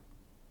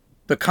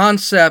The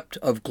concept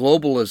of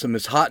globalism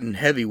is hot and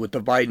heavy with the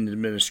Biden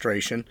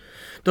administration.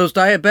 Those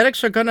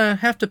diabetics are going to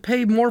have to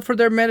pay more for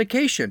their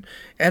medication,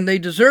 and they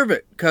deserve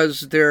it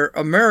because they're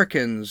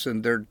Americans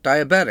and they're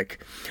diabetic.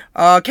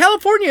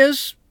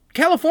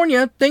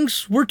 California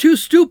thinks we're too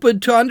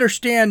stupid to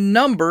understand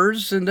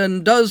numbers and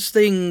then does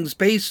things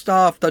based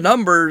off the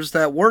numbers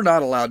that we're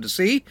not allowed to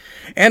see.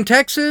 And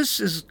Texas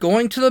is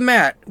going to the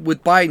mat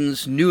with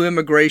Biden's new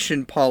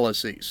immigration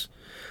policies.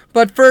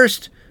 But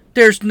first,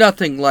 there's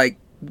nothing like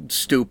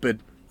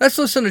stupid. Let's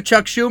listen to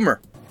Chuck Schumer.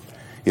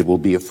 It will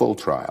be a full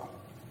trial.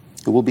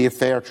 It will be a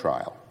fair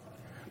trial.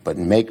 But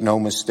make no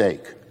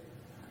mistake,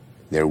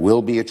 there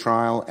will be a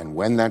trial, and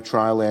when that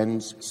trial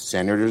ends,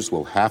 senators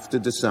will have to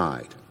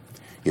decide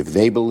if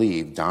they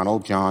believe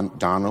Donald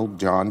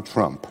John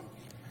Trump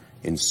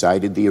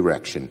incited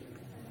the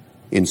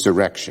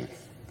insurrection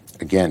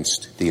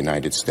against the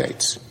United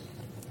States.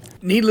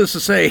 Needless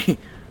to say,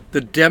 the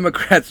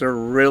Democrats are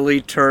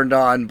really turned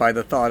on by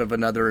the thought of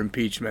another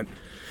impeachment.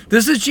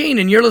 This is Gene,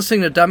 and you're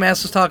listening to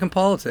Dumbasses Talking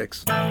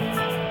Politics.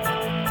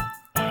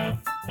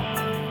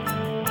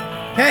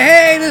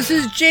 Hey, this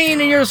is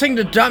Gene, and you're listening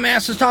to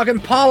Dumbasses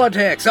Talking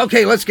Politics.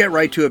 Okay, let's get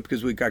right to it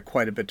because we've got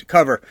quite a bit to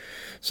cover.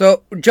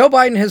 So, Joe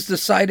Biden has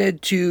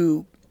decided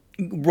to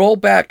roll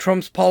back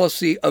Trump's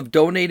policy of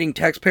donating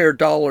taxpayer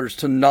dollars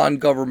to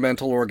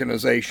non-governmental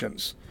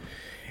organizations.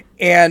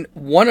 And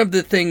one of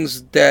the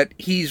things that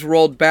he's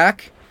rolled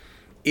back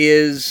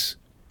is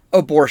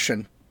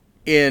abortion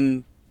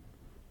in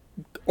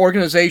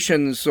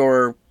organizations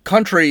or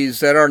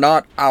countries that are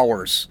not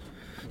ours.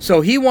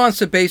 So he wants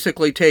to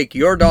basically take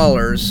your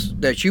dollars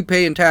that you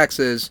pay in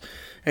taxes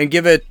and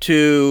give it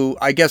to,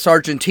 I guess,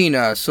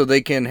 Argentina so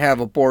they can have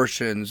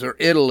abortions, or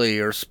Italy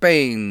or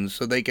Spain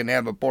so they can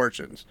have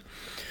abortions.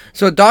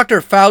 So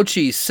Dr.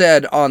 Fauci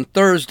said on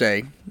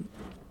Thursday,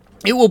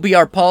 "It will be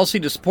our policy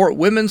to support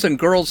women's and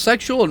girls'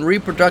 sexual and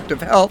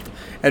reproductive health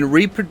and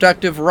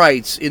reproductive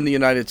rights in the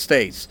United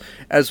States,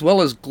 as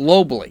well as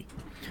globally.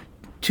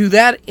 To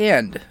that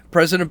end,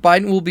 President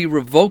Biden will be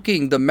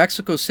revoking the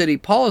Mexico City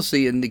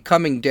policy in the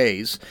coming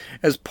days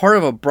as part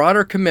of a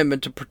broader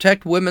commitment to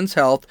protect women's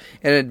health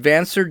and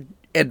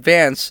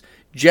advance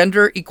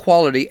gender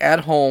equality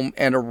at home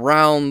and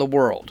around the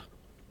world."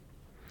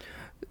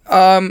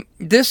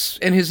 This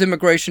and his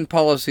immigration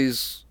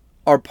policies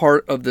are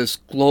part of this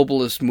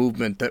globalist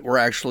movement that we're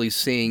actually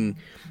seeing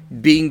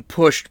being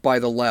pushed by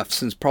the left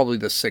since probably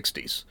the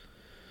 60s.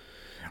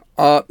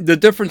 The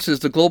difference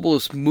is the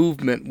globalist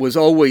movement was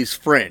always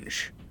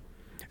fringe.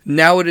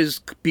 Now it has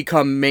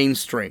become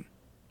mainstream.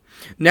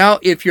 Now,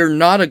 if you're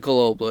not a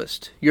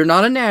globalist, you're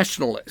not a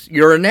nationalist,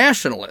 you're a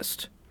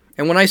nationalist.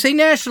 And when I say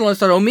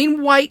nationalist, I don't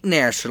mean white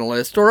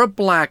nationalist or a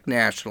black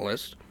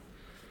nationalist.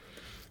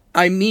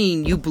 I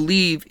mean you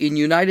believe in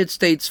United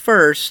States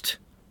first.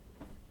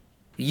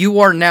 You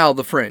are now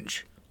the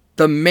fringe.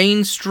 The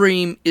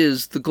mainstream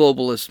is the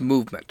globalist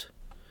movement.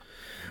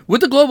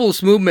 With the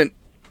globalist movement,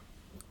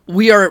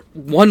 we are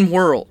one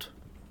world.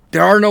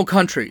 There are no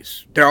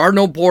countries. There are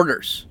no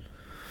borders.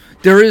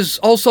 There is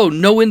also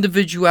no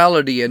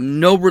individuality and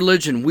no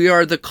religion. We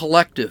are the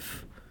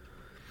collective.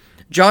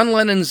 John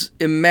Lennon's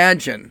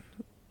Imagine,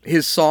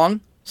 his song,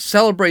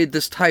 celebrated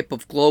this type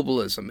of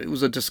globalism. It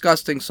was a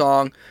disgusting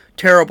song,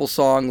 terrible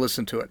song.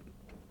 Listen to it.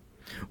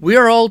 "We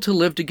are all to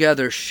live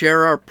together,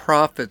 share our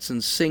profits,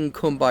 and sing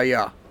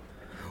Kumbaya.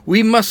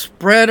 We must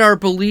spread our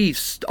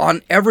beliefs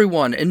on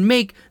everyone and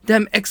make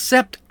them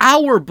accept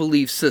our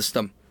belief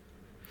system,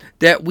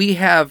 that we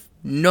have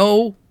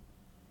no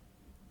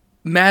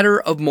matter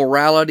of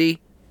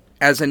morality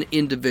as an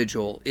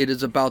individual. It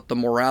is about the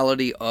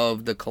morality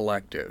of the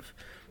collective."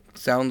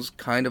 Sounds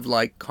kind of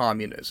like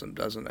communism,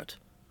 doesn't it?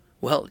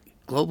 Well,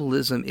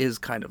 globalism is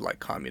kind of like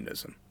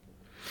communism.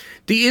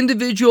 "The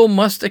individual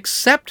must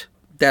accept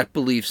that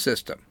belief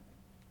system."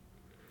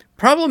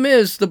 Problem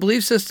is, the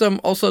belief system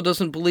also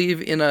doesn't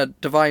believe in a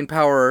divine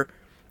power,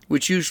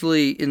 which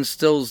usually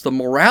instills the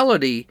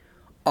morality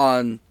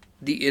on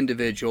the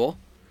individual.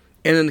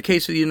 And in the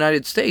case of the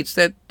United States,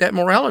 that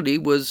morality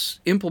was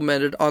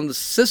implemented on the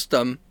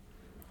system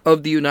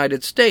of the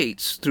United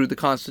States through the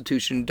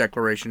Constitution and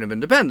Declaration of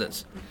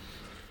Independence.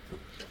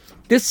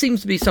 This seems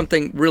to be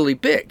something really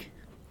big.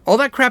 All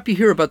that crap you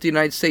hear about the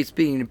United States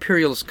being an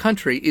imperialist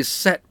country is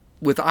set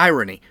with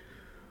irony.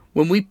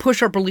 When we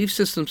push our belief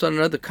systems on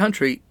another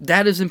country,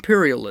 that is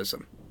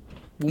imperialism.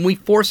 When we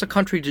force a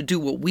country to do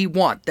what we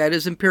want, that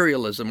is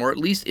imperialism, or at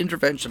least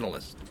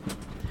interventionist.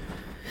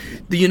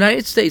 The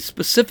United States,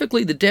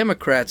 specifically the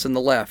Democrats and the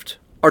left,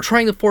 are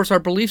trying to force our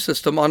belief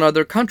system on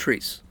other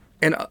countries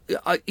and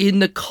in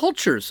the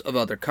cultures of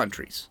other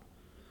countries.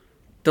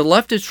 The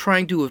left is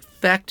trying to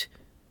affect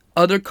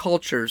other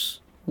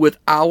cultures with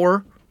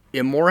our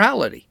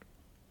immorality.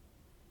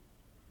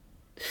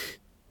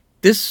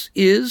 This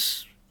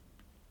is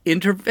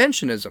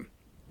interventionism.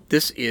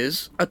 This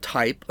is a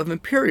type of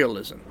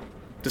imperialism.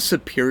 The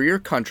superior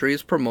country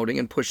is promoting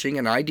and pushing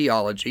an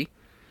ideology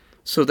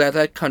so that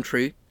that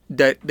country,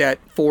 that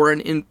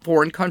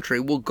foreign country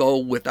will go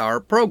with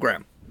our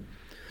program.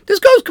 This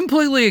goes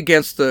completely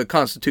against the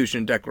Constitution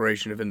and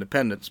Declaration of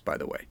Independence, by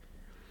the way.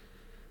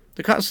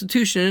 The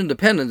Constitution and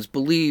Independence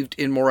believed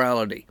in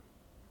morality.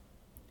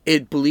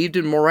 It believed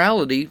in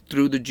morality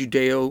through the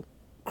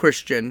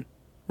Judeo-Christian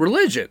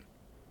religion.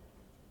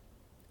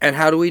 And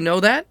how do we know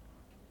that?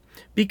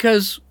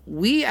 Because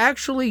we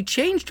actually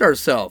changed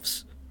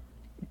ourselves.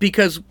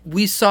 Because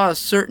we saw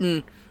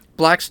certain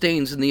black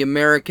stains in the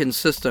American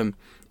system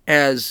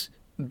as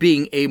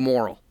being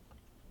amoral.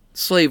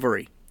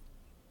 Slavery,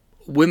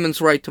 women's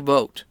right to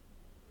vote,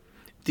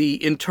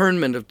 the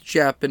internment of the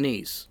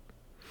Japanese,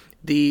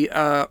 the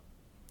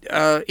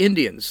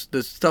Indians,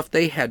 the stuff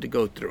they had to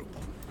go through,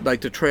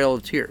 like the Trail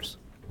of Tears.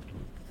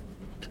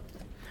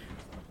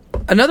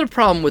 Another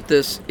problem with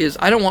this is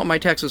I don't want my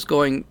taxes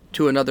going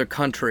to another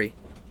country,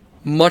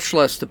 much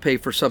less to pay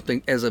for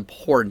something as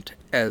abhorrent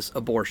as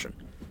abortion.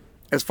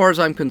 As far as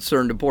I'm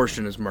concerned,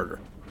 abortion is murder.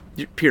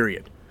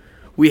 Period.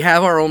 We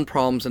have our own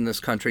problems in this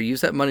country.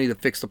 Use that money to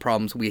fix the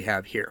problems we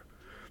have here.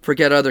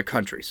 Forget other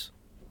countries.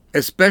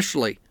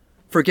 Especially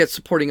forget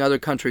supporting other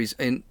countries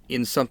in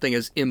something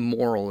as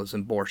immoral as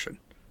abortion.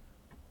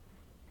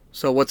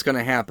 So what's going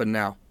to happen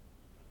now?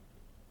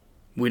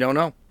 We don't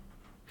know.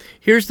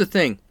 Here's the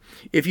thing.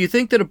 If you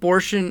think that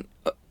abortion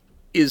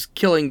is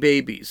killing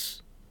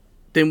babies,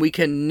 then we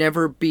can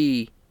never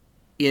be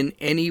in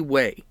any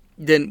way.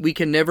 Then we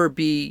can never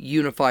be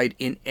unified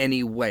in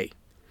any way.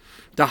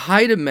 The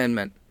Hyde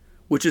Amendment,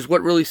 which is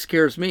what really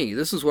scares me,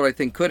 this is what I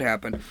think could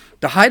happen.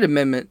 The Hyde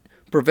Amendment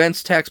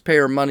prevents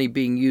taxpayer money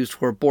being used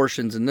for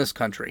abortions in this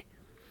country.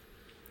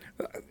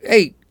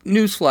 Hey,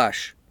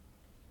 newsflash.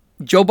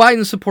 Joe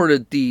Biden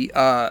supported the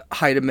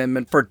Hyde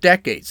Amendment for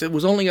decades. It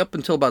was only up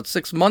until about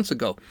 6 months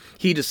ago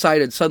he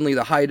decided suddenly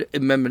the Hyde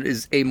Amendment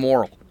is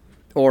amoral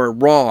or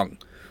wrong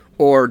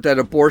or that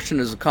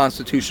abortion is a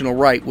constitutional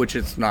right, which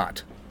it's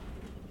not.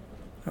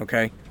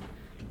 Okay?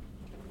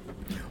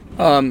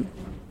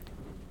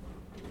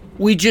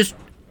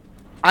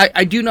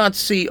 I do not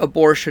see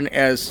abortion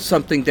as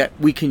something that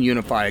we can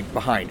unify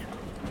behind.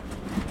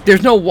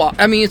 There's no,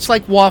 it's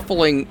like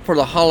waffling for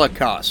the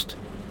Holocaust.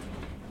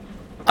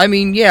 I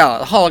mean, yeah,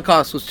 the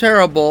Holocaust was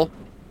terrible,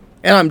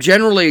 and I'm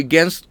generally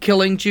against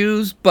killing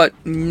Jews, but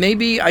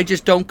maybe I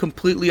just don't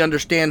completely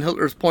understand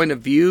Hitler's point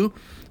of view,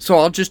 so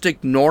I'll just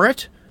ignore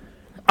it.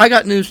 I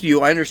got news to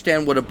you. I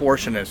understand what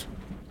abortion is.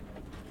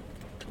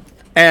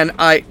 And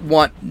I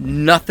want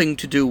nothing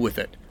to do with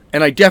it.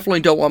 And I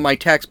definitely don't want my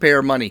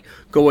taxpayer money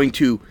going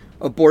to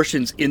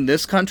abortions in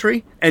this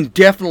country, and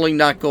definitely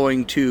not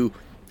going to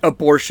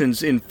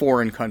abortions in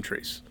foreign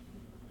countries.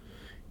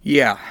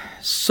 Yeah,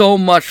 so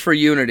much for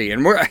unity.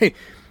 And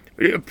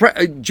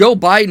Joe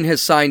Biden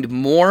has signed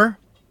more.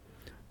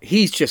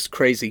 He's just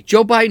crazy.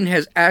 Joe Biden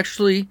has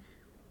actually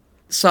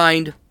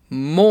signed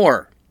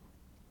more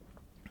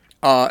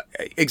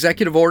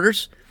executive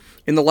orders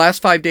in the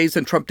last 5 days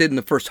than Trump did in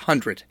the first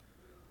 100.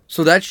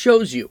 So that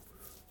shows you.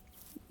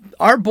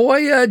 Our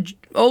boy,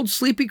 old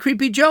sleepy,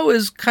 creepy Joe,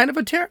 is kind of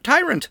a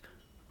tyrant.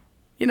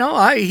 You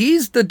know,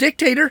 he's the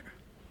dictator.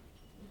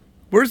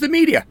 Where's the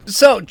media?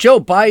 So,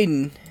 Joe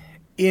Biden,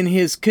 in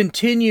his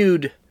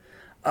continued,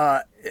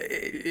 I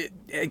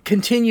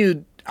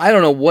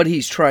don't know what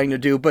he's trying to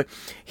do, but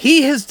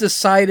he has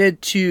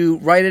decided to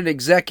write an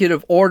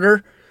executive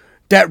order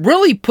that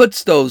really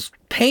puts those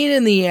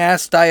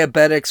pain-in-the-ass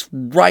diabetics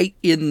right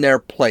in their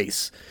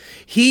place.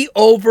 He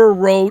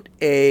overwrote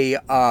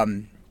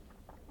an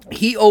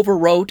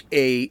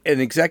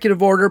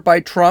executive order by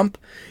Trump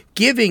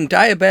giving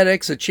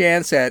diabetics a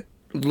chance at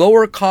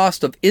lower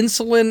cost of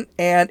insulin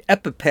and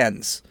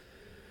EpiPens.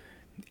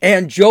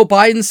 And Joe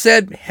Biden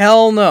said,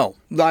 hell no.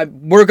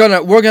 We're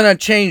gonna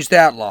change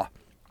that law.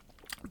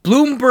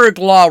 Bloomberg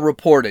Law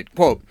reported,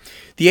 quote,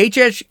 the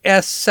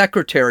HHS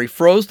secretary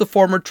froze the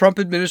former Trump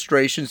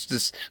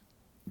administration's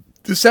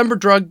December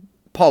drug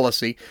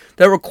policy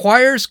that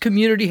requires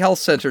community health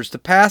centers to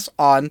pass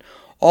on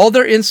all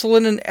their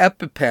insulin and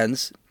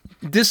EpiPens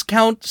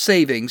discount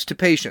savings to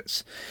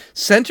patients.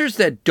 Centers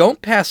that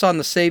don't pass on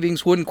the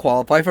savings wouldn't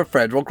qualify for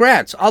federal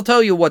grants. I'll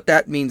tell you what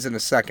that means in a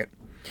second.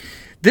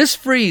 This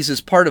freeze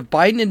is part of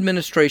Biden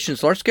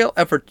administration's large-scale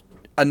effort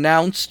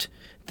announced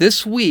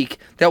this week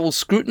that will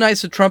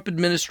scrutinize the Trump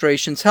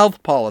administration's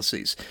health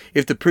policies.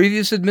 If the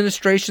previous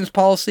administration's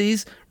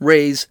policies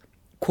raise,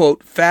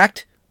 quote,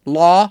 fact,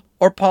 law,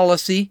 or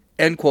policy,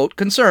 end quote,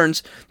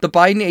 concerns, the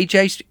Biden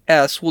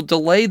HHS will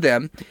delay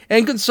them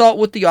and consult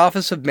with the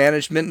Office of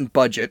Management and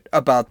Budget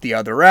about the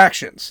other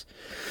actions.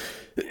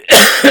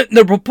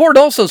 The report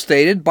also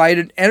stated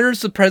Biden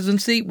enters the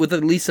presidency with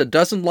at least a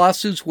dozen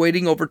lawsuits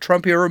waiting over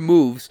Trump-era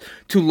moves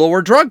to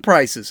lower drug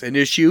prices, an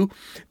issue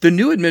the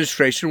new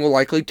administration will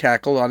likely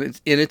tackle in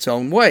its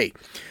own way.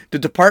 The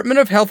Department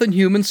of Health and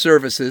Human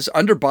Services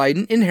under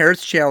Biden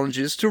inherits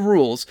challenges to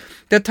rules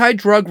that tie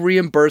drug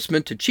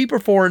reimbursement to cheaper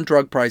foreign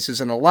drug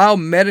prices and allow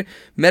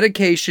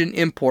medication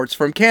imports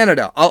from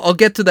Canada. I'll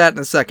get to that in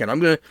a second. I'm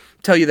going to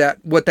tell you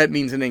what that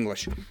means in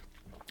English.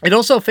 It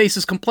also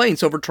faces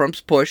complaints over Trump's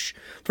push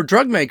for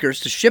drug makers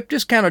to ship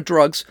discounted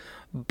drugs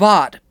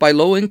bought by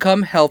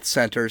low-income health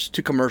centers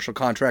to commercial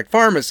contract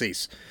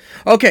pharmacies.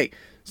 Okay,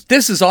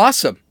 this is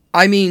awesome.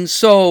 I mean,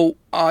 so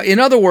in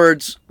other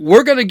words,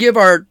 we're going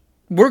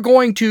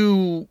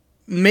to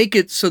make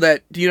it so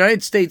that the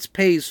United States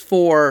pays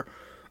for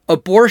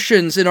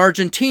abortions in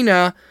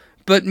Argentina,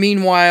 but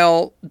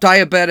meanwhile,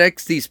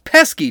 diabetics, these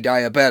pesky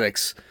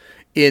diabetics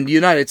in the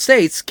United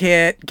States,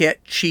 can't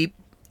get cheap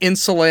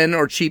insulin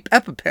or cheap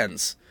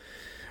EpiPens.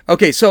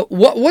 Okay, so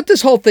what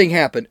this whole thing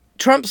happened?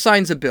 Trump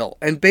signs a bill,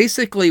 and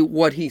basically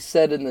what he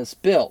said in this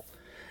bill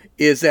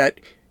is that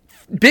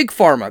big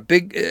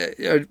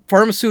pharma,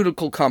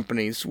 pharmaceutical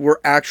companies were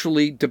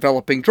actually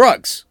developing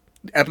drugs.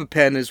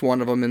 EpiPen is one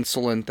of them,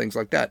 insulin, things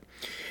like that.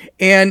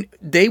 And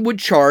they would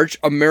charge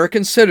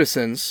American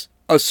citizens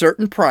a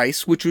certain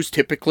price, which was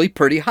typically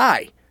pretty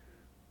high.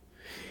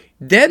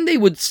 Then they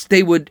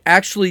would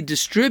actually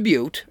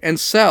distribute and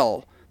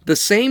sell the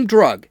same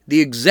drug,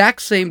 the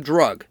exact same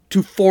drug,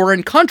 to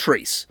foreign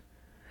countries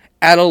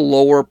at a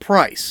lower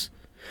price.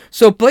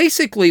 So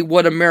basically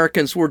what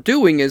Americans were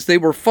doing is they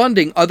were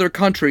funding other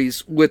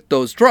countries with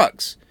those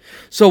drugs.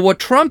 So what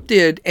Trump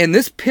did, and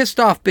this pissed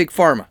off Big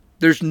Pharma,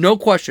 there's no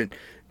question,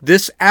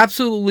 this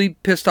absolutely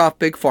pissed off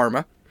Big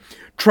Pharma.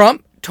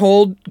 Trump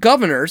told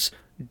governors,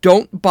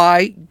 don't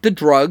buy the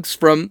drugs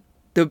from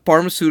the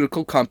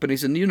pharmaceutical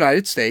companies in the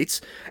United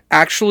States.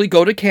 Actually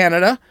go to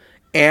Canada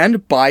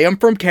and buy them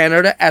from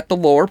Canada at the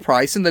lower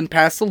price and then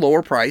pass the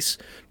lower price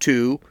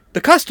to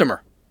the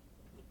customer.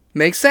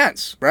 Makes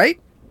sense, right?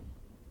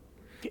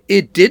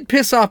 It did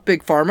piss off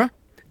Big Pharma.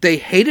 They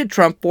hated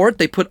Trump for it.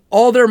 They put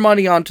all their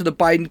money onto the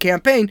Biden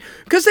campaign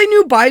because they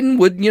knew Biden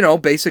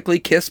would, basically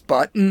kiss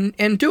butt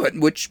and do it,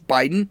 which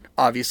Biden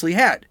obviously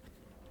had.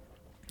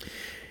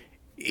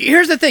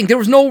 Here's the thing. There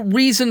was no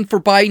reason for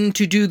Biden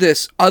to do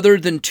this other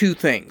than two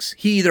things.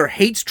 He either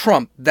hates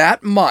Trump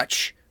that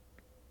much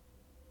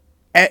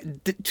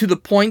to the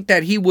point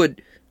that he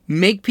would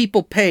make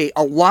people pay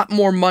a lot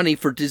more money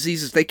for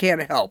diseases they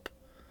can't help,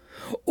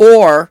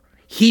 or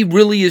he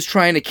really is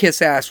trying to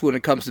kiss ass when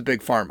it comes to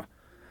Big Pharma.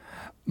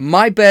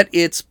 My bet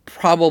it's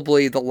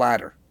probably the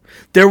latter.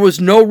 There was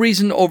no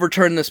reason to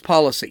overturn this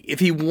policy. If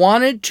he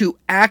wanted to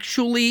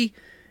actually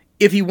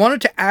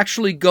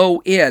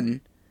go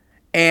in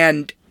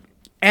and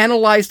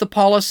analyze the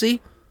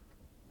policy,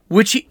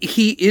 which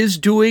he is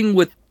doing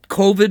with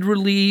COVID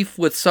relief,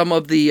 with some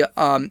of the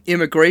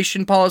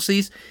immigration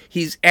policies,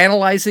 he's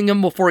analyzing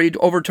them before he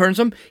overturns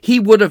them. He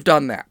would have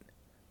done that.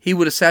 He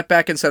would have sat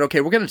back and said,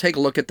 okay, we're going to take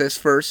a look at this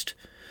first.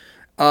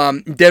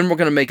 Then we're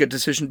going to make a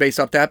decision based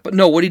off that. But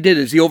no, what he did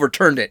is he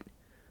overturned it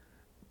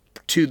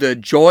to the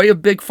joy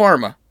of Big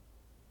Pharma.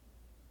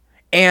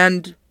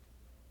 And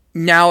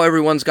now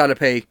everyone's got to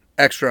pay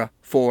extra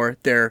for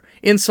their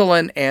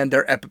insulin and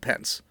their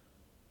EpiPens.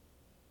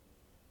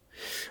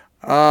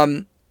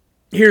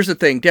 Here's the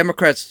thing.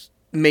 Democrats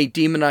may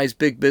demonize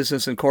big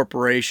business and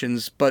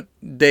corporations, but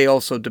they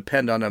also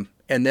depend on them.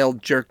 And they'll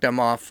jerk them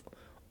off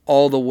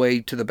all the way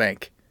to the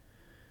bank.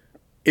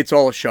 It's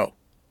all a show.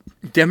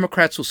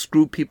 Democrats will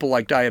screw people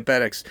like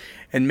diabetics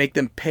and make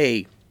them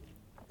pay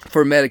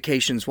for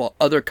medications while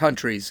other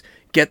countries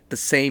get the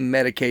same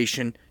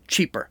medication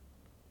cheaper.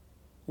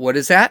 What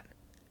is that?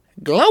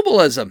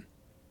 Globalism.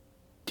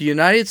 The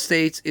United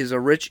States is a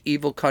rich,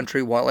 evil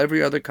country while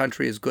every other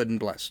country is good and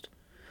blessed.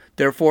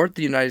 Therefore,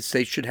 the United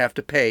States should have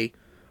to pay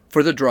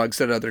for the drugs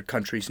that other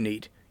countries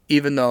need.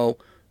 Even though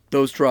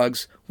those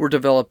drugs were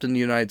developed in the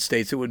United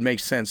States, it would make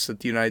sense that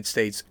the United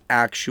States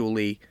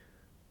actually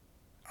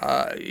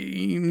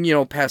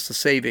pass the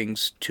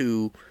savings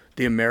to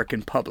the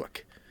American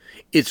public.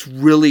 It's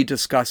really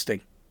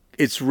disgusting.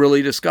 It's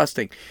really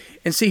disgusting.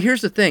 And see,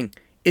 here's the thing.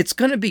 It's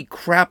going to be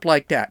crap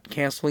like that.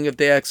 Canceling of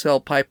the XL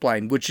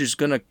pipeline, which is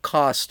going to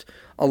cost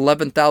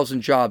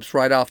 11,000 jobs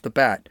right off the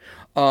bat.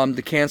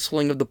 The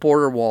canceling of the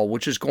border wall,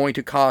 which is going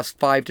to cost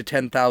 5,000 to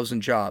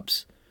 10,000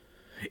 jobs.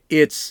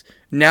 It's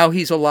now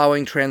he's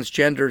allowing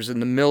transgenders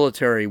in the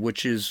military,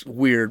 which is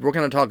weird. We're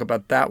going to talk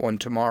about that one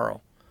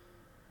tomorrow.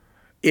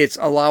 It's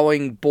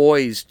allowing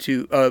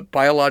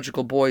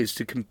biological boys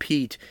to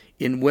compete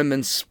in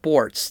women's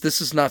sports. This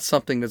is not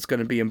something that's going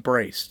to be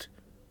embraced.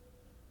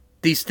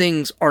 These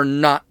things are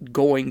not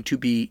going to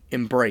be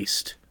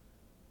embraced.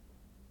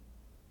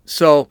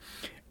 So,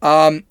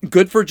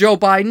 good for Joe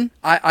Biden.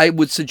 I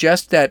would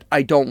suggest that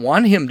I don't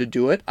want him to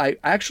do it. I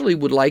actually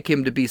would like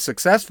him to be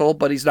successful,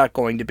 but he's not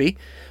going to be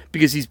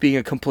because he's being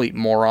a complete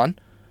moron.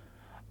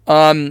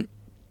 I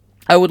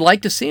would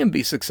like to see him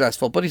be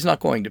successful, but he's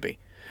not going to be.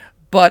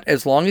 But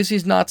as long as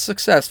he's not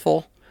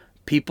successful,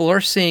 people are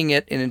seeing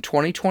it, and in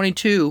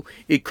 2022,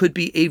 it could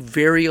be a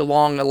very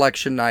long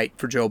election night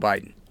for Joe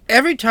Biden.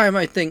 Every time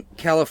I think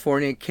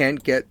California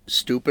can't get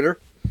stupider,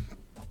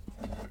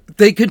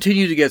 they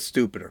continue to get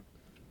stupider.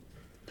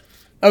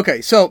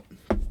 Okay, so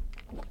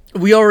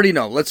we already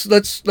know.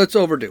 Let's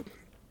overdo.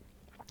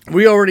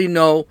 We already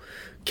know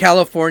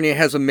California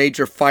has a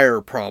major fire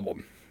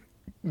problem.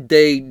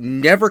 They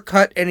never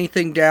cut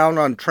anything down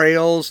on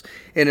trails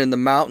and in the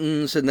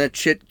mountains, and that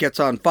shit gets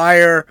on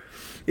fire.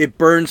 It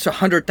burns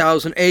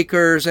 100,000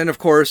 acres. And of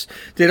course,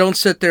 they don't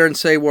sit there and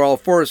say, well,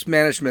 forest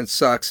management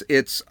sucks.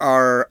 It's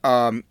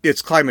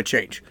it's climate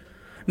change.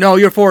 No,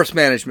 your forest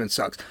management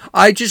sucks.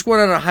 I just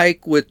went on a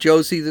hike with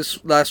Josie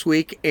this last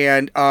week,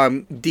 and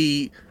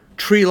the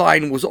tree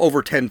line was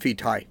over 10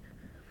 feet high.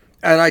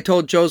 And I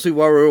told Josie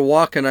while we were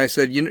walking, I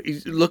said,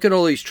 look at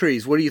all these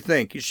trees. What do you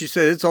think? She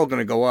said, it's all going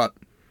to go up.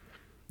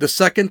 The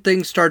second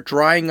things start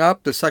drying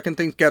up, the second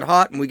things get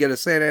hot, and we get a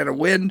Santa Ana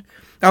wind.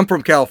 I'm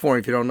from California,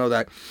 if you don't know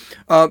that.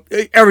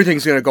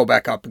 Everything's going to go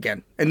back up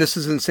again. And this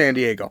is in San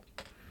Diego.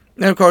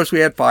 And of course,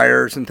 we had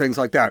fires and things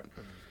like that.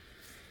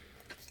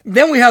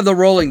 Then we have the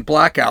rolling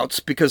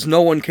blackouts because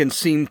no one can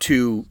seem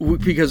to,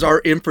 because our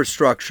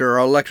infrastructure,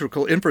 our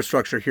electrical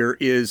infrastructure here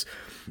is,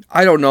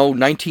 I don't know,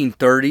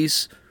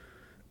 1930s.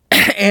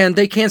 And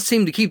they can't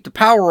seem to keep the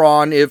power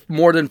on if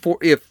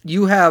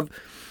you have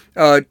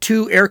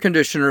 2 air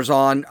conditioners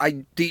on,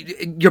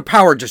 your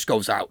power just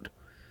goes out.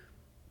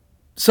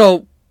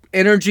 So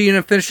energy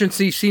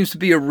inefficiency seems to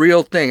be a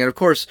real thing. And of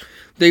course,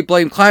 they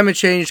blame climate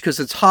change because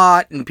it's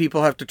hot and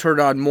people have to turn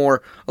on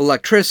more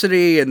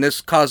electricity, and this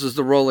causes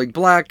the rolling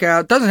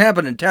blackout. Doesn't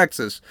happen in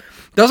Texas.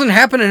 Doesn't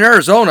happen in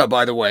Arizona,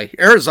 by the way.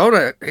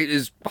 Arizona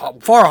is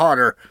far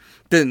hotter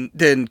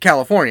than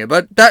California,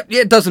 but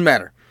it doesn't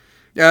matter.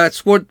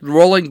 It's what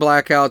rolling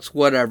blackouts,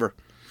 whatever.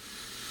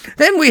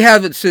 Then we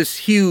have this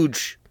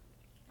huge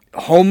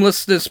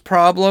homelessness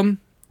problem.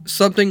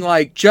 Something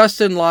like just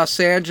in Los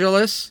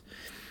Angeles,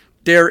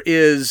 there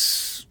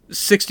is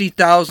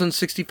 60,000,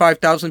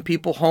 65,000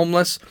 people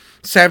homeless.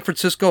 San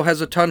Francisco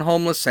has a ton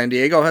homeless. San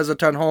Diego has a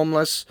ton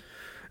homeless.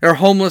 They're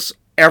homeless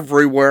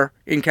everywhere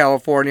in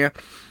California.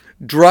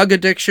 Drug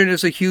addiction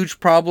is a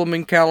huge problem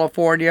in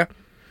California.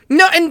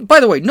 No, and by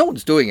the way, no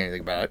one's doing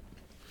anything about it.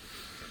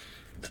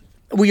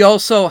 We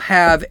also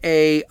have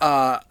a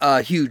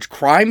huge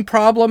crime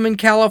problem in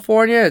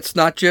California. It's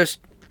not just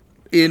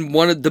in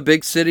one of the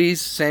big cities,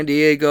 San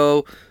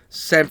Diego,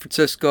 San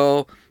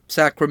Francisco,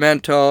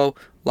 Sacramento,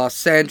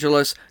 Los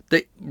Angeles,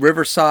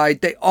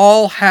 Riverside. They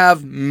all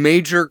have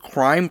major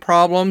crime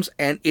problems,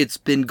 and it's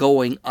been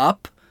going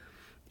up.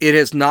 It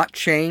has not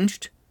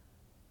changed.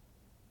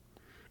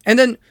 And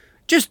then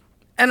just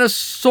an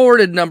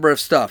assorted number of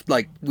stuff,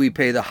 like we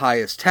pay the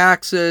highest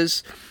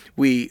taxes.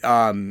 We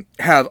have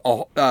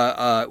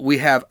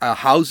a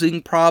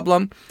housing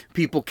problem.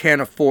 People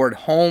can't afford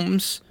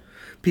homes.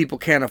 People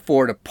can't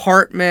afford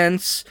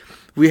apartments.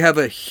 We have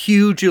a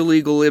huge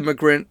illegal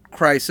immigrant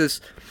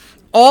crisis.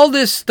 All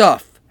this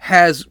stuff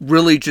has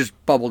really just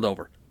bubbled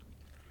over.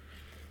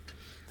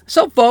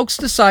 So folks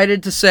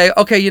decided to say,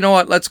 okay, you know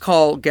what? Let's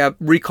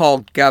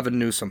recall Gavin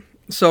Newsom.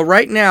 So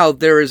right now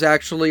there is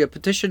actually a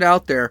petition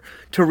out there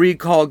to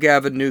recall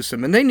Gavin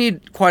Newsom, and they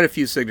need quite a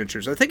few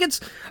signatures. I think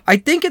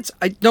it's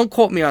don't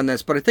quote me on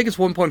this, but I think it's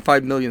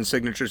 1.5 million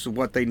signatures is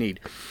what they need.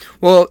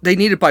 Well, they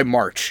need it by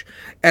March,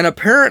 and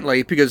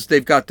apparently because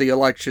they've got the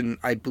election,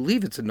 I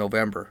believe it's in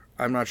November.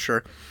 I'm not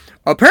sure.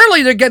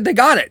 Apparently they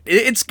got it.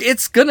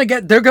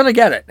 They're gonna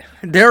get it.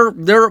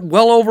 They're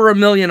well over 1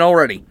 million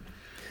already.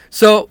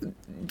 So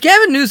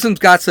Gavin Newsom's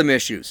got some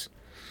issues.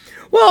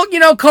 Well,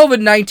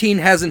 COVID-19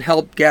 hasn't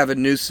helped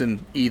Gavin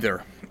Newsom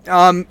either.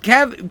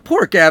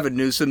 Poor Gavin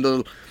Newsom,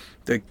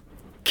 the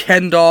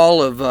Ken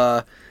doll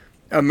of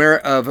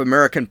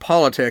American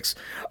politics.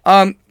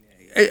 And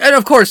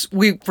of course,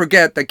 we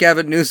forget that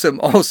Gavin Newsom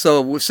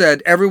also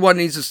said everyone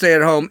needs to stay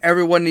at home,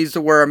 everyone needs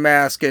to wear a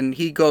mask, and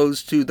he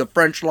goes to the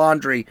French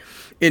Laundry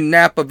in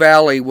Napa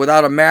Valley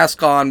without a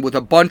mask on with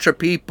a bunch of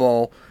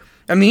people.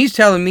 I mean, he's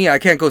telling me I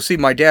can't go see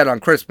my dad on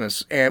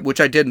Christmas, which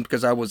I didn't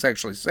because I was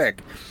actually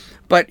sick.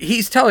 But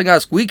he's telling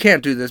us we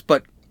can't do this,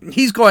 but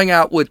he's going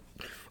out with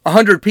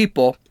 100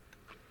 people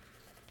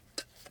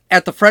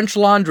at the French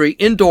Laundry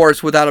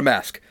indoors without a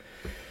mask.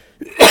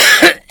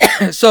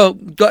 So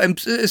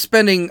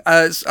spending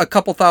a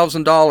couple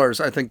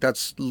 $1,000s, I think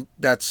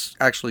that's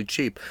actually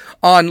cheap,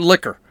 on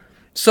liquor.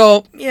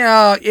 So,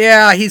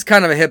 yeah, he's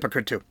kind of a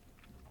hypocrite too.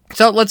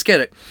 So let's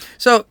get it.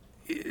 So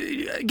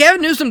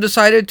Gavin Newsom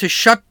decided to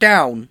shut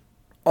down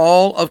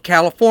all of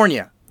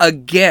California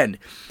again,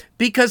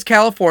 because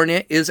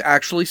California is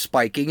actually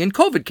spiking in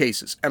COVID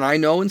cases. And I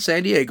know in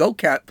San Diego,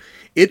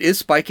 it is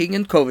spiking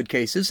in COVID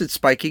cases. It's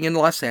spiking in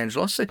Los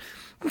Angeles.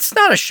 It's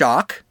not a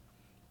shock.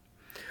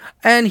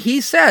 And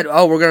he said,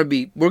 "Oh, we're going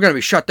to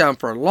be shut down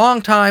for a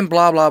long time,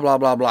 blah, blah, blah,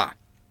 blah, blah."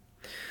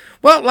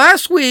 Well,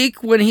 last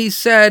week when he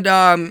said,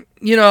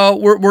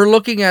 we're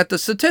looking at the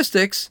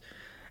statistics,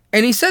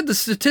 and he said the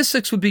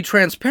statistics would be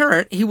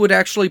transparent, he would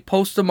actually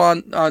post them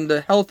on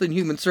the Health and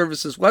Human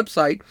Services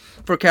website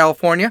for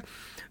California.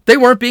 They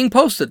weren't being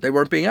posted. They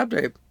weren't being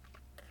updated.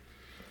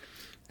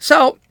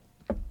 So,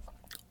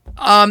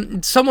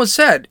 someone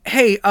said,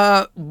 hey,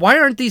 why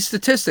aren't these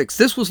statistics?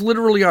 This was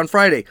literally on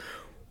Friday.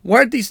 Why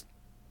aren't these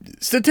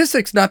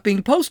statistics not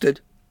being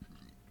posted?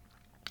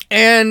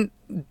 And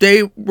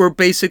they were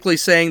basically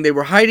saying they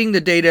were hiding the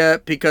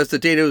data because the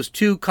data was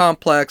too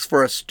complex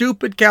for us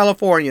stupid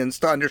Californians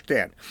to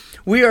understand.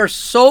 We are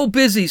so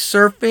busy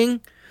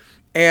surfing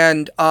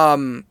and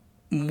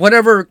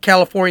whatever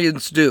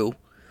Californians do,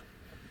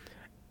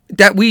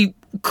 that we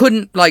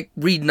couldn't, like,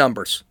 read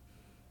numbers.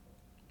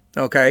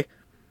 Okay?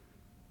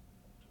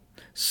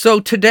 So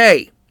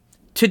today,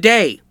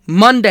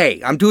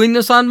 Monday, I'm doing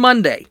this on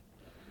Monday,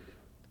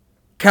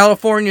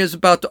 California is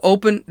about to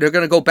open. They're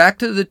going to go back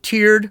to the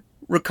tiered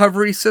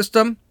recovery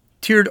system,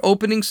 tiered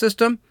opening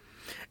system.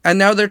 And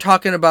now they're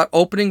talking about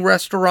opening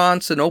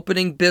restaurants and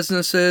opening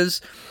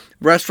businesses.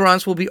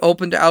 Restaurants will be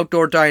open to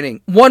outdoor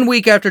dining 1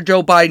 week after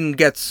Joe Biden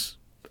gets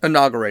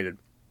inaugurated.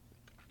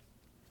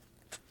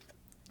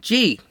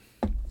 Gee,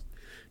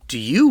 do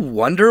you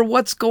wonder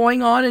what's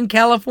going on in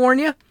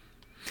California?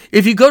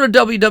 If you go to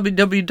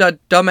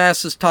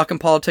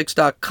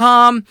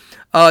www.dumbassestalkingpolitics.com,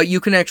 you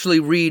can actually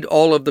read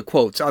all of the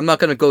quotes. I'm not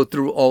going to go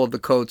through all of the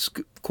quotes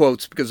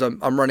because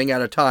I'm running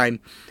out of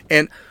time.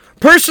 And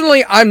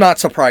personally, I'm not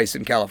surprised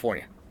in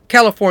California.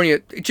 California,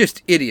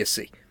 just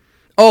idiocy.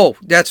 Oh,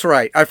 that's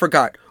right. I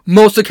forgot.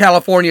 Most of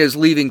California is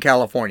leaving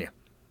California.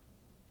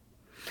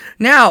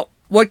 Now,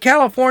 what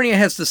California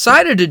has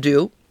decided to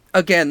do,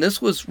 again,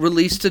 this was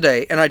released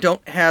today, and I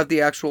don't have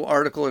the actual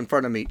article in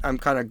front of me. I'm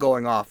kind of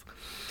going off.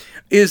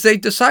 Is they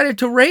decided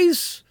to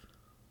raise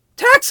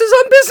taxes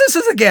on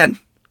businesses again.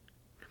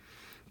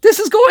 This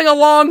is going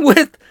along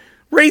with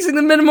raising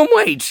the minimum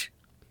wage.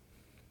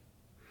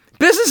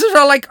 Businesses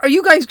are like, are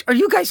you guys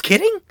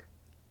kidding?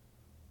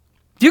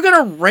 You're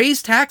going to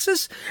raise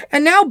taxes?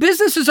 And now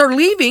businesses are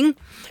leaving,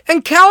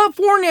 and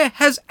California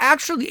has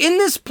actually, in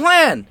this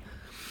plan,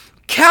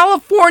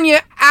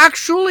 California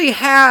actually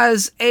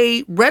has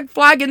a red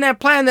flag in that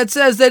plan that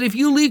says that if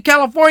you leave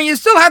California, you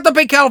still have to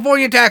pay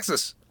California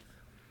taxes.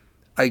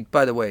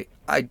 By the way,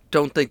 I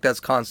don't think that's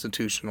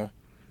constitutional.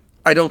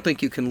 I don't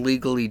think you can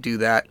legally do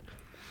that.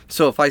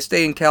 So if I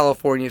stay in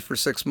California for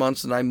 6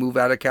 months and I move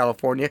out of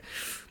California,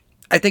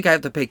 I think I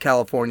have to pay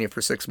California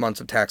for 6 months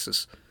of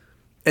taxes.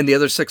 And the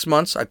other 6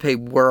 months, I pay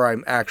where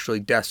I'm actually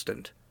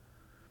destined.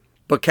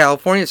 But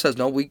California says,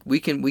 no, we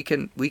can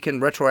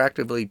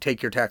retroactively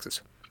take your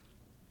taxes.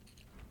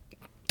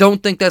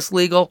 Don't think that's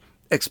legal.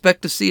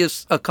 Expect to see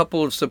a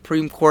couple of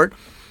Supreme Court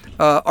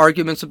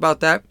arguments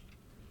about that.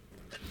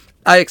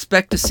 I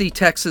expect to see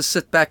Texas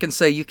sit back and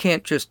say, you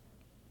can't just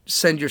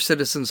send your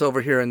citizens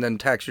over here and then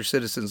tax your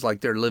citizens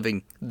like they're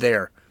living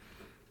there.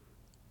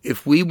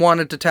 If we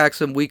wanted to tax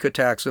them, we could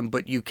tax them,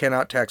 but you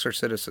cannot tax our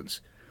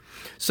citizens.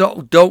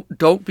 So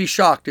don't be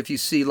shocked if you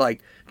see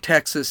like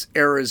Texas,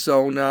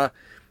 Arizona,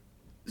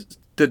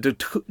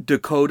 the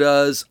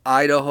Dakotas,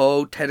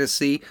 Idaho,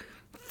 Tennessee,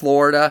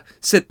 Florida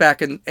sit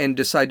back and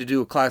decide to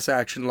do a class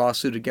action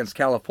lawsuit against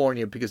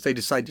California because they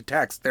decide to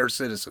tax their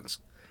citizens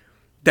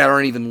that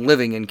aren't even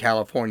living in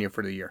California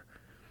for the year.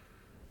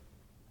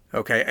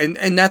 Okay,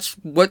 and that's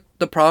what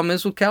the problem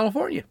is with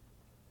California.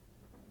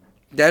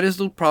 That is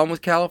the problem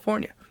with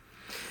California.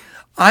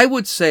 I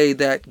would say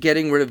that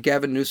getting rid of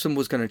Gavin Newsom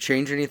was going to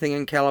change anything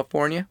in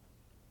California.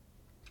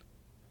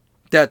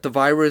 That the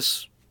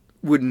virus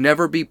would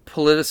never be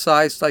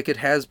politicized like it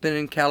has been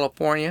in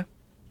California.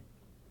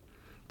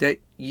 That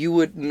you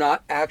would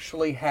not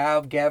actually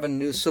have Gavin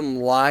Newsom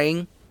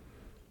lying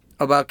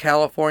about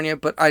California,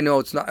 but I know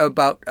it's not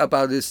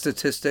about his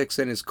statistics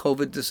and his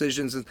COVID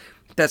decisions.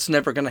 That's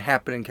never going to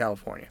happen in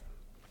California.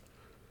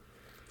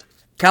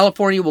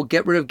 California will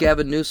get rid of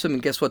Gavin Newsom,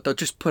 and guess what? They'll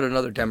just put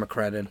another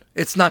Democrat in.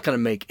 It's not going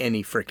to make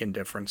any freaking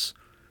difference.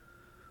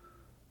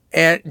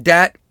 And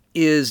that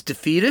is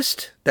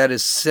defeatist. That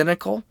is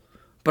cynical.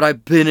 But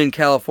I've been in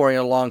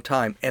California a long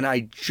time, and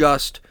I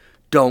just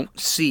don't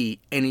see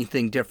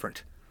anything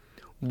different.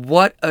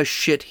 What a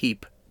shit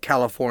heap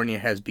California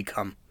has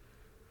become.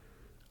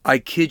 I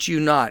kid you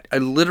not.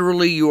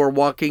 You are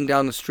walking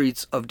down the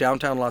streets of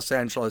downtown Los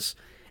Angeles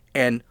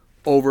and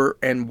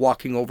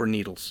walking over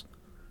needles.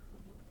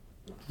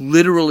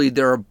 Literally,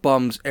 there are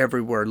bums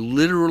everywhere.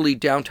 Literally,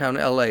 downtown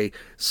LA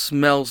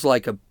smells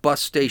like a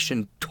bus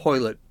station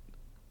toilet.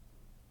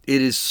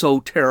 It is so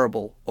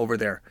terrible over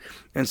there.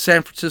 And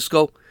San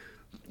Francisco,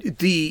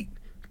 the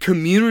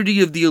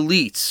community of the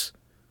elites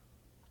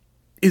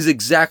is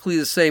exactly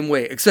the same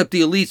way, except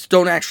the elites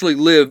don't actually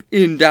live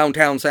in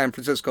downtown San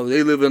Francisco.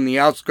 They live in the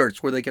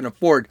outskirts where they can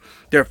afford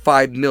their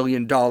 $5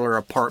 million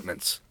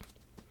apartments.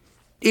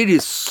 It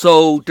is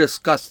so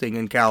disgusting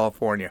in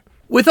California.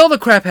 With all the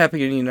crap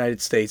happening in the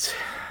United States,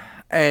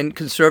 and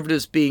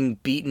conservatives being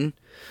beaten,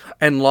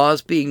 and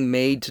laws being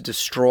made to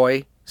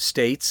destroy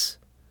states,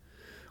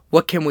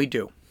 what can we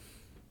do?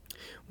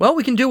 Well,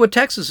 we can do what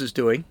Texas is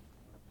doing.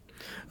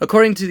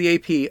 According to the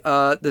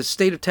AP, the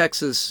state of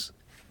Texas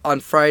on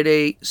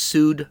Friday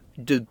sued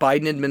the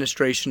Biden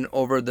administration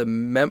over the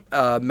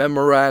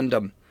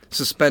memorandum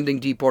suspending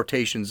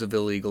deportations of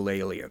illegal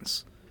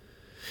aliens.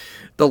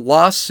 The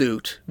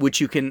lawsuit, which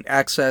you can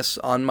access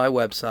on my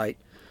website,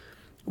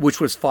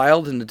 which was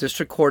filed in the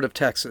District Court of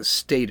Texas,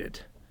 stated,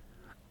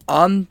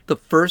 on the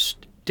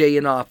first day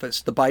in office,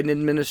 the Biden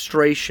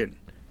administration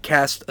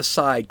cast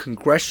aside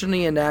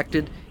congressionally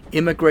enacted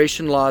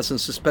immigration laws and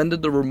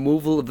suspended the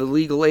removal of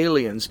illegal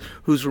aliens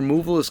whose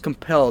removal is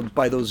compelled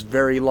by those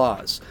very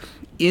laws.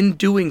 In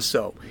doing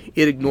so,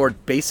 it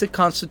ignored basic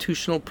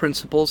constitutional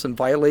principles and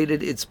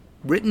violated its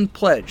written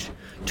pledge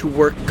to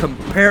work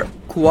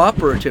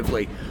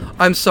cooperatively.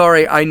 I'm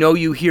sorry, I know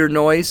you hear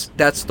noise.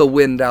 That's the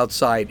wind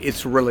outside.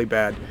 It's really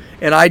bad.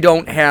 And I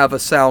don't have a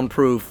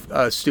soundproof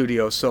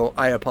studio, so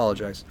I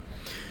apologize.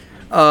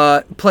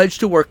 Pledge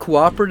to work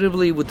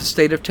cooperatively with the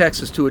state of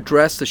Texas to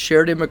address the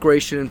shared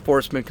immigration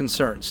enforcement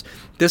concerns.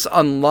 This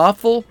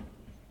unlawful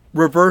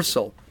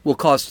reversal will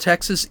cause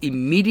Texas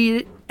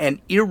immediate and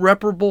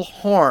irreparable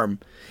harm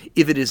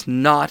if it is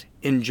not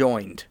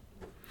enjoined.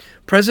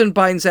 President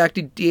Biden's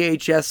acting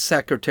DHS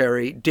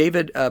Secretary,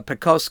 David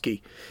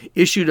Pekoski,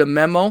 issued a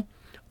memo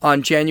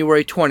on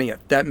January 20th.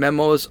 That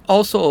memo is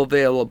also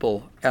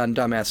available on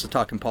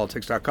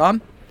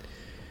dumbasses.talkingpolitics.com,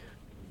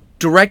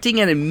 directing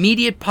an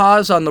immediate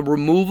pause on the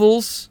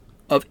removals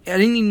of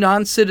any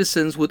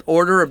non-citizens with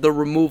order of the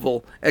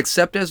removal,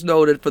 except as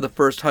noted for the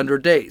first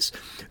 100 days.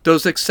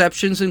 Those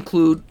exceptions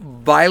include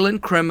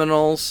violent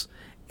criminals,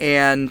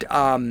 child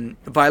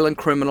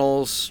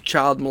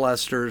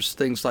molesters,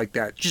 things like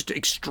that. Just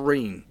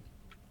extreme.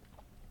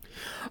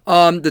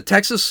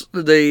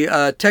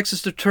 The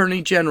Texas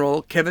Attorney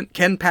General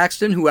Ken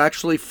Paxton, who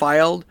actually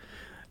filed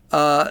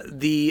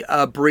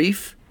the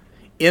brief,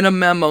 in a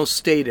memo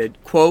stated,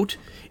 quote,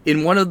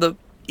 in one of the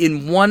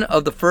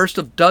first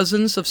of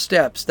dozens of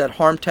steps that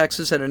harm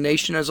Texas and a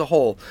nation as a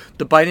whole,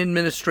 the Biden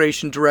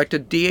administration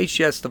directed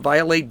DHS to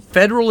violate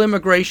federal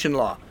immigration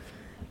law.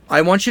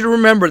 I want you to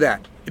remember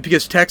that,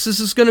 because Texas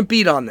is going to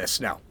beat on this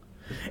now.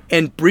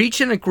 And breach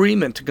an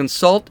agreement to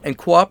consult and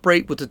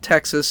cooperate with the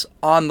Texas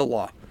on the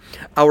law.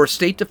 Our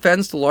state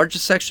defends the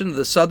largest section of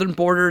the southern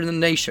border in the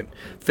nation.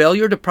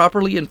 Failure to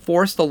properly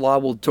enforce the law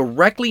will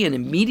directly and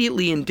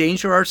immediately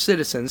endanger our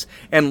citizens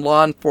and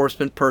law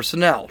enforcement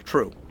personnel.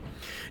 True.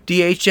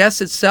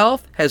 DHS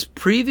itself has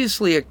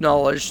previously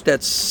acknowledged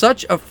that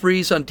such a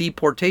freeze on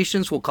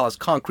deportations will cause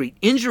concrete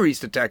injuries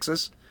to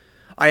Texas.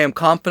 I am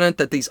confident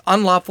that these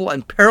unlawful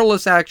and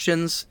perilous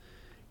actions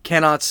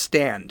cannot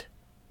stand.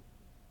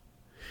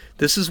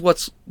 This is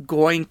what's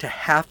going to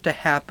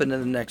happen in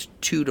the next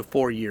 2 to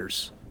 4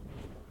 years.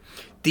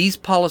 These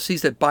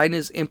policies that Biden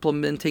is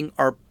implementing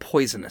are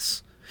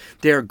poisonous.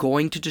 They are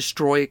going to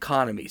destroy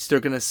economies. They're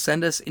going to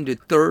send us into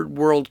third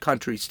world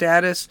country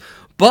status.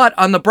 But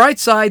on the bright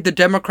side, the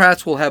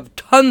Democrats will have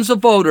tons of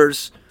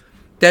voters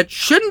that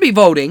shouldn't be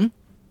voting,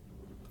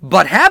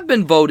 but have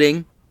been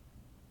voting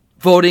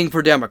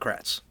for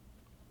Democrats.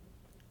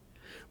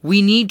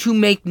 We need to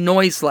make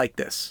noise like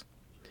this.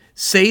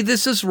 Say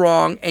this is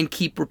wrong and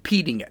keep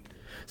repeating it.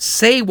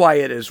 Say why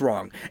it is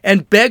wrong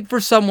and beg for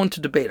someone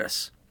to debate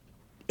us.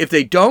 If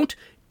they don't,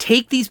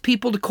 take these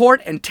people to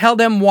court and tell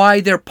them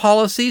why their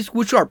policies,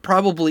 which are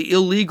probably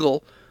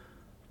illegal,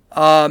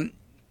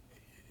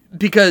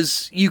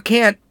 because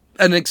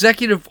an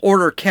executive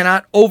order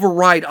cannot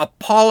override a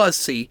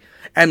policy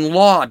and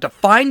law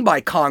defined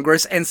by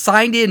Congress and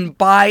signed in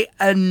by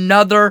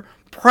another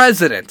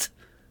president.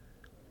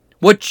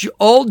 What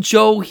old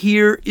Joe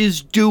here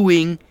is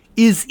doing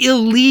is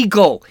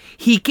illegal.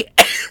 He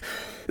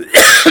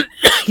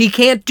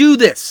can't do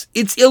this.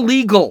 It's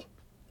illegal.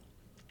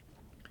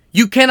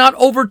 You cannot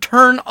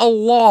overturn a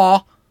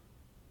law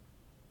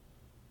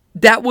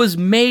that was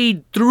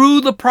made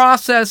through the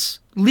process,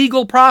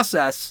 legal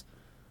process,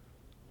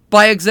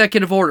 by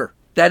executive order.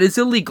 That is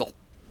illegal.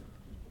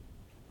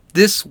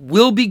 This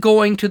will be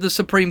going to the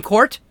Supreme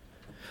Court.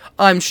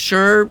 I'm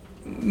sure,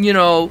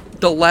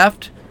 the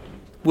left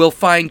will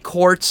find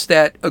courts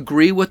that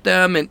agree with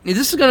them, and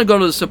this is going to go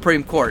to the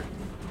Supreme Court.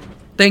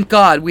 Thank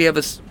God we have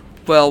a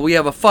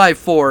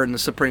 5-4 in the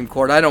Supreme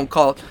Court. I don't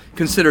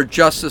consider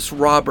Justice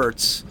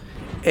Roberts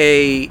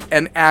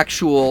an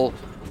actual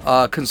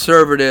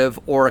conservative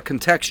or a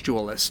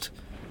contextualist.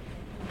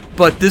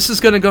 But this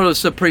is going to go to the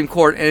Supreme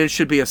Court, and it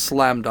should be a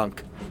slam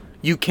dunk.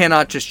 You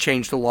cannot just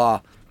change the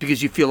law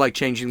because you feel like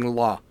changing the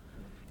law.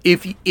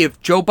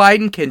 If Joe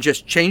Biden can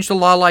just change the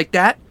law like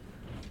that,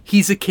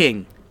 he's a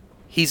king.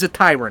 He's a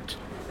tyrant.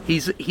 He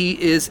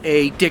is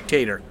a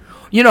dictator.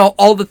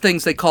 All the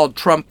things they called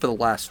Trump for the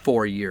last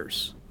 4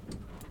 years.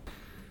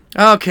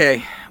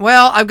 Okay,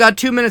 well, I've got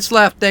 2 minutes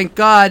left, thank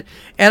God.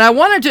 And I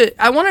wanted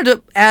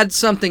to add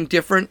something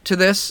different to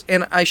this,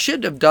 and I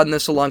should have done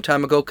this a long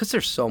time ago because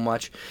there's so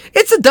much.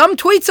 It's the dumb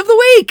tweets of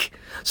the week.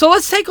 So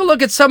let's take a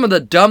look at some of the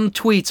dumb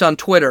tweets on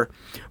Twitter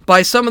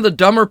by some of the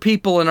dumber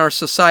people in our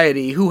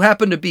society who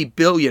happen to be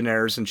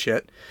billionaires and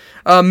shit.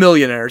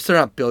 Millionaires. They're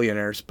not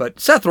billionaires,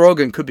 but Seth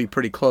Rogen could be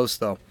pretty close,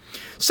 though.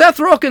 Seth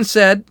Rogen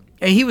said,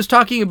 and he was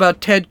talking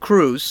about Ted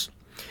Cruz,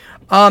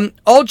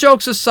 all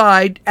jokes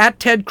aside,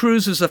 Ted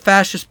Cruz is a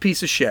fascist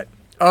piece of shit.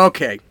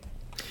 Okay.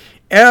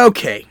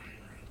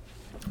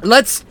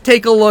 Let's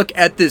take a look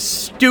at this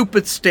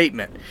stupid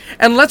statement.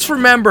 And let's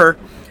remember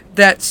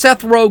that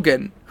Seth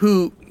Rogen,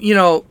 who,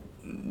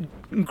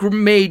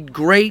 made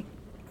great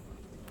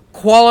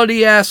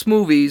quality-ass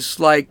movies,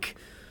 like,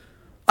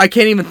 I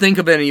can't even think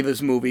of any of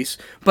his movies,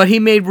 but he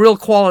made real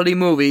quality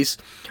movies.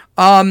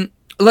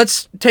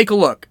 Let's take a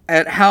look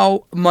at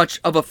how much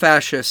of a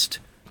fascist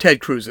Ted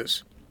Cruz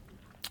is.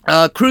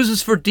 Cruz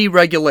is for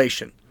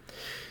deregulation.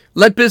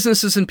 Let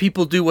businesses and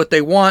people do what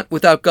they want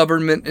without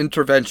government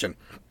intervention.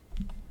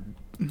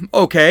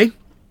 Okay.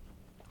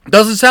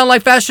 Doesn't sound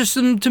like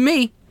fascism to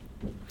me.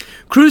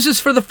 Cruz is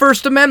for the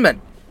First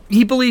Amendment.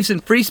 He believes in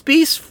free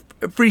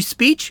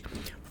speech,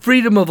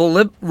 freedom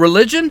of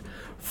religion,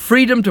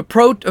 freedom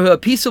to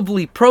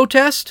peaceably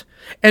protest,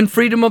 and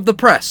freedom of the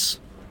press.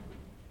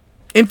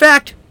 In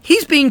fact,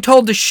 he's being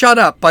told to shut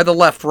up by the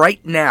left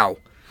right now.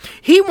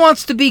 He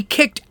wants to be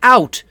kicked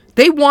out.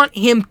 They want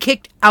him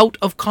kicked out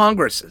of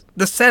Congress,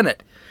 the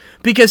Senate,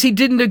 because he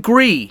didn't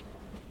agree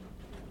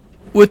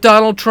with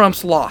Donald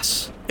Trump's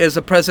loss as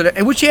a president,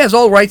 and which he has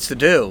all rights to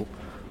do.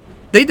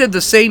 They did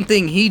the same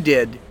thing he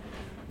did.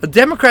 The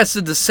Democrats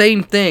did the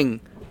same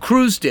thing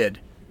Cruz did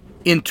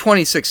in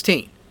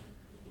 2016.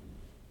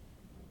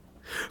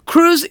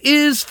 Cruz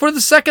is for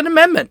the Second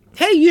Amendment.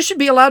 Hey, you should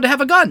be allowed to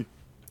have a gun.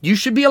 You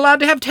should be allowed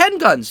to have 10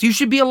 guns. You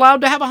should be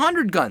allowed to have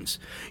 100 guns.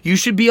 You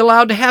should be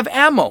allowed to have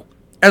ammo,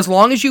 as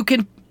long as you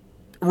can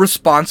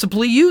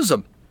responsibly use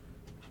them.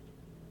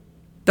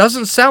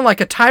 Doesn't sound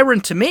like a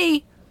tyrant to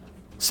me.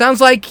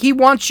 Sounds like he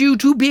wants you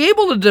to be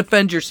able to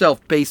defend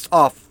yourself based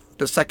off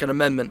the Second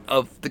Amendment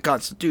of the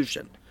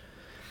Constitution.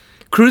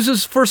 Cruz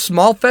is for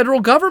small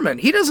federal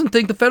government. He doesn't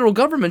think the federal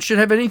government should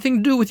have anything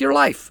to do with your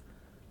life.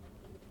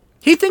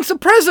 He thinks the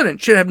president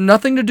should have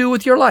nothing to do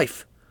with your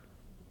life.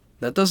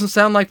 That doesn't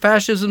sound like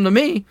fascism to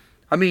me.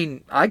 I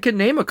mean, I could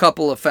name a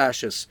couple of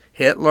fascists.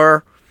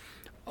 Hitler,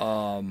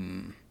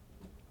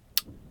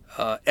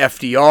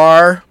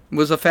 FDR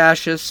was a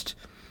fascist.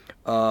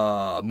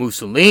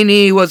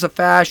 Mussolini was a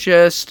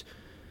fascist.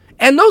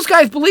 And those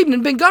guys believed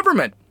in big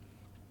government.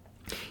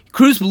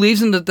 Cruz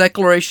believes in the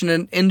Declaration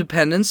of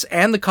Independence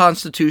and the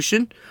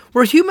Constitution,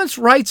 where human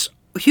rights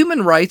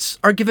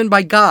are given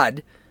by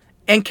God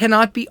and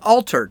cannot be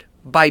altered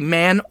by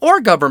man or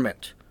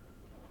government.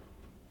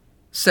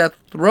 Seth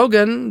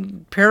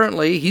Rogen,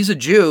 apparently, he's a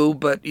Jew,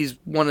 but he's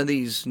one of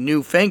these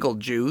newfangled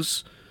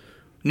Jews,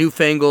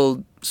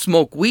 newfangled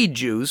smoke weed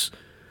Jews,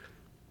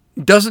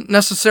 doesn't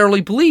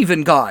necessarily believe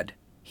in God.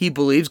 He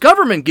believes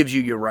government gives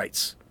you your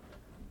rights.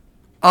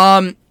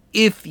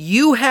 If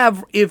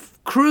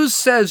Cruz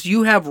says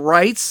you have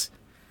rights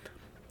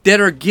that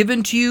are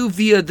given to you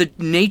via the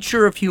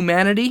nature of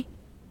humanity,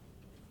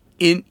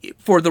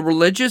 for the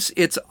religious,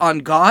 it's on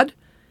God,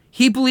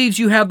 he believes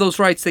you have those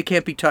rights that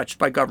can't be touched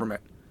by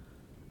government.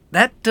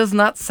 That does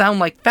not sound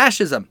like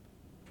fascism.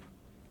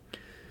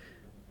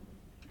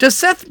 Does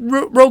Seth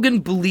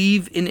Rogen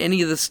believe in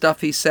any of the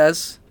stuff he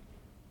says?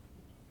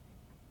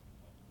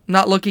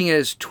 Not looking at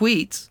his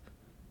tweets,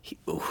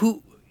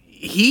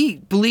 he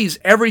believes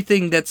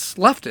everything that's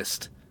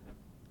leftist.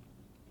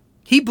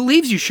 He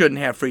believes you shouldn't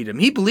have freedom.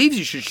 He believes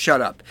you should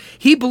shut up.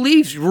 He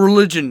believes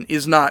religion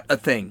is not a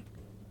thing.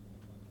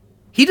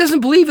 He doesn't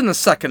believe in the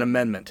Second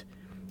Amendment.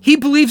 He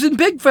believes in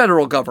big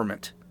federal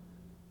government.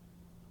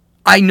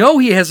 I know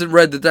he hasn't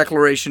read the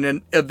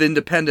Declaration of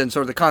Independence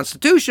or the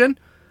Constitution.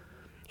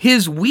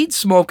 His weed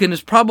smoking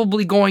is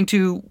probably going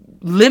to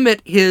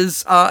limit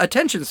his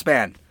attention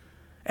span.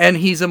 And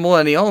he's a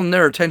millennial, and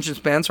their attention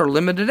spans are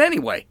limited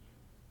anyway.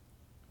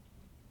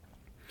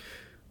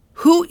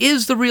 Who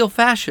is the real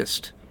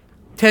fascist?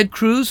 Ted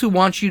Cruz, who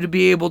wants you to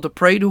be able to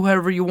pray to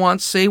whoever you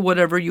want, say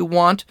whatever you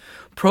want,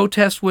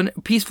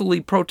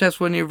 peacefully protest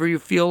whenever you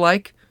feel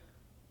like,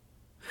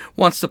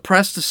 wants the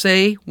press to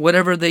say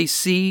whatever they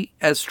see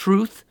as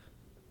truth,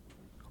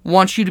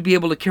 wants you to be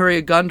able to carry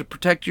a gun to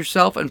protect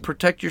yourself and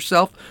protect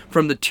yourself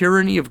from the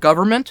tyranny of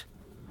government?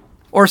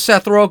 Or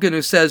Seth Rogen,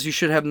 who says you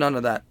should have none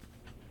of that?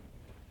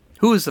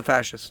 Who is the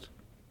fascist?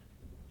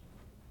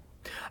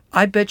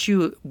 I bet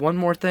you one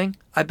more thing.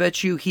 I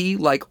bet you he,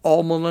 like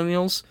all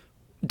millennials,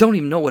 don't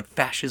even know what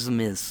fascism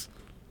is.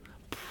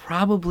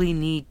 Probably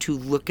need to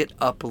look it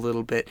up a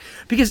little bit.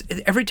 Because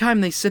every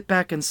time they sit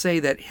back and say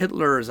that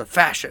Hitler is a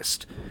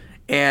fascist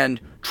and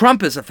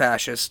Trump is a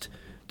fascist,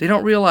 they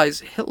don't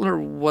realize Hitler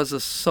was a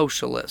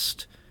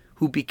socialist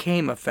who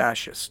became a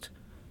fascist.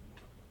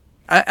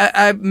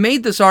 I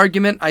made this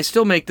argument. I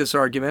still make this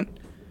argument.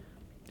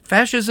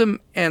 Fascism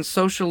and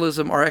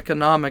socialism are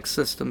economic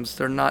systems.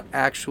 They're not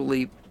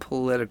actually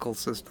political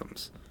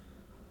systems.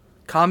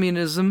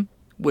 Communism,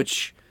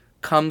 which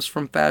comes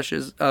from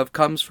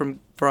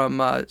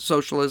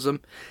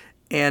socialism,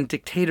 and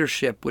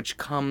dictatorship, which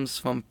comes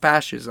from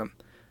fascism.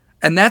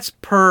 And that's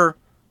per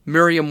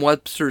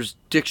Merriam-Webster's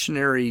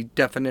dictionary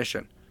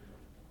definition,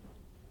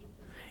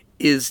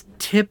 is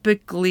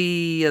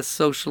typically a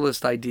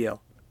socialist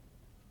ideal.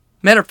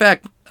 Matter of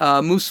fact,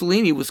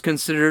 Mussolini was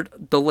considered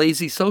the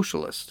lazy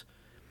socialist.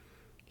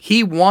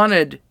 He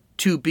wanted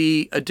to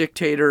be a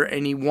dictator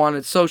and he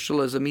wanted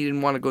socialism. He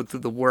didn't want to go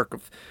through the work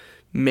of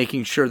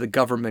making sure the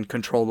government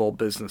controlled all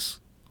business,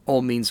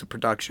 all means of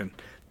production.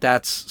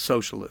 That's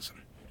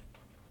socialism.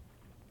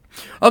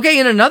 Okay,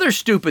 in another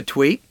stupid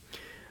tweet,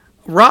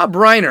 Rob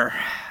Reiner,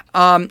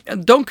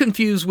 don't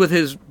confuse with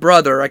his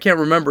brother, I can't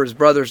remember his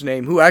brother's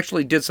name, who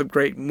actually did some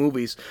great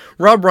movies.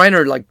 Rob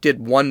Reiner did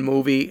one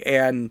movie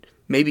and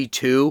maybe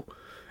two,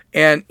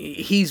 and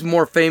he's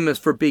more famous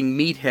for being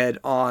Meathead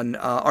on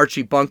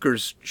Archie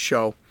Bunker's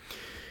show.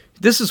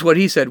 This is what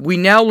he said. We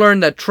now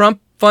learn that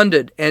Trump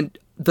funded and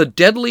the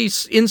deadly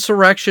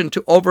insurrection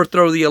to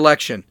overthrow the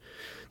election.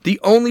 The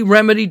only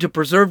remedy to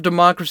preserve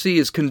democracy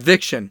is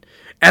conviction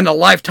and a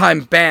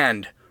lifetime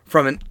ban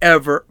from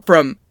ever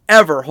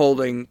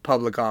holding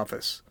public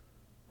office.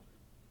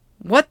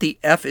 What the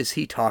F is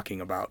he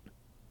talking about?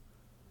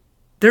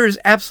 There is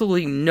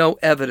absolutely no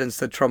evidence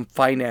that Trump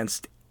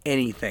financed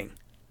anything.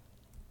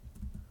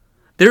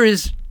 There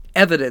is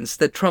evidence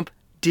that Trump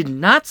did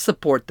not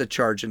support the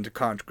charge into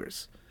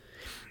Congress.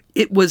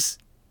 It's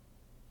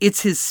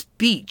his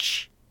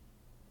speech.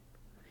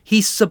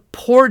 He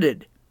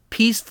supported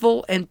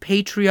peaceful and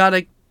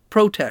patriotic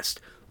protest.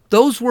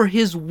 Those were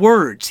his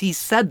words. He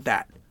said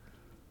that.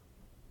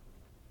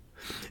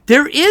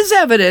 There is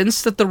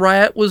evidence that the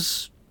riot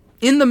was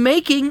in the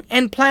making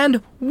and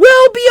planned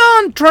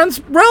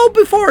well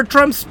before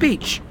Trump's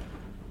speech.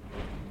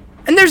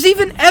 And there's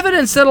even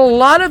evidence that a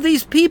lot of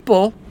these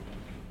people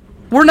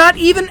were not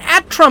even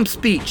at Trump's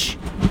speech.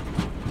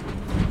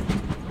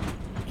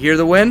 Hear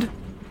the wind?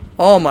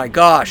 Oh my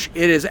gosh,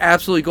 it is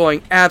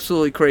going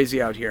absolutely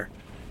crazy out here.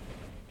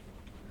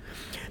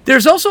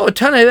 There's also a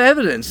ton of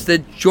evidence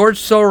that George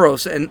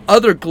Soros and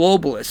other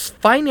globalists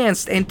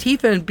financed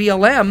Antifa and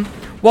BLM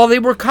while they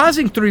were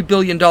causing $3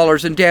 billion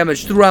in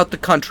damage throughout the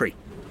country,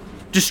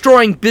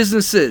 destroying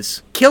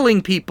businesses,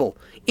 killing people,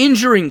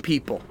 injuring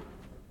people.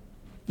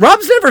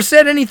 Rob's never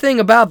said anything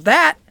about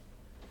that.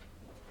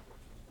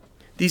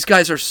 These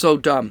guys are so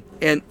dumb.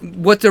 And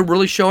what they're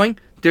really showing,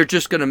 they're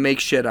just going to make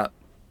shit up.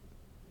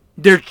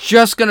 They're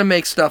just going to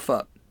make stuff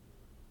up.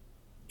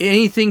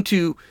 Anything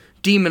to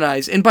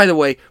demonize. And by the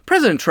way,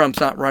 President Trump's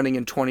not running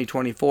in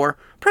 2024.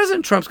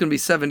 President Trump's going to be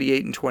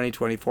 78 in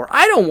 2024.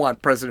 I don't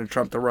want President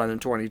Trump to run in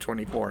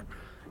 2024.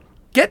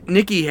 Get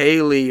Nikki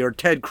Haley or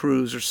Ted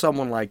Cruz or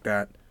someone like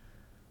that.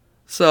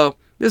 So,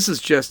 this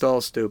is just all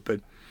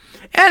stupid.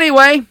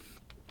 Anyway,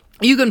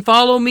 you can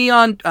follow me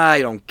on... I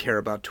don't care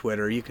about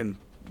Twitter. You can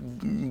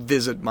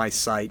visit my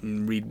site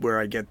and read where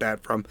I get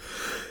that from.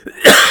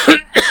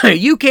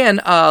 You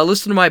can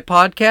listen to my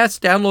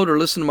podcast, download or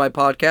listen to my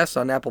podcast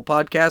on Apple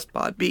Podcasts,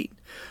 Podbean,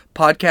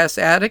 Podcast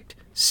Addict,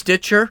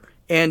 Stitcher,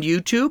 and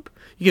YouTube.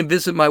 You can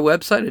visit my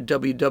website at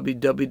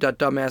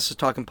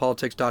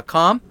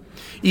www.dumbassestalkingpolitics.com.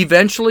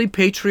 Eventually,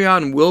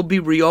 Patreon will be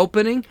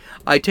reopening.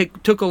 I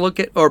took a look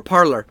at, or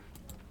Parler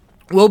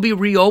will be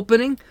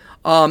reopening.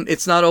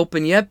 It's not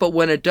open yet, but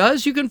when it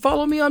does, you can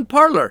follow me on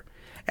Parler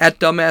at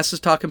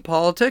Dumbasses Talking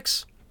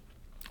Politics.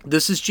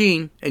 This is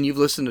Gene, and you've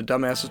listened to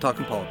Dumbasses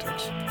Talking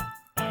Politics.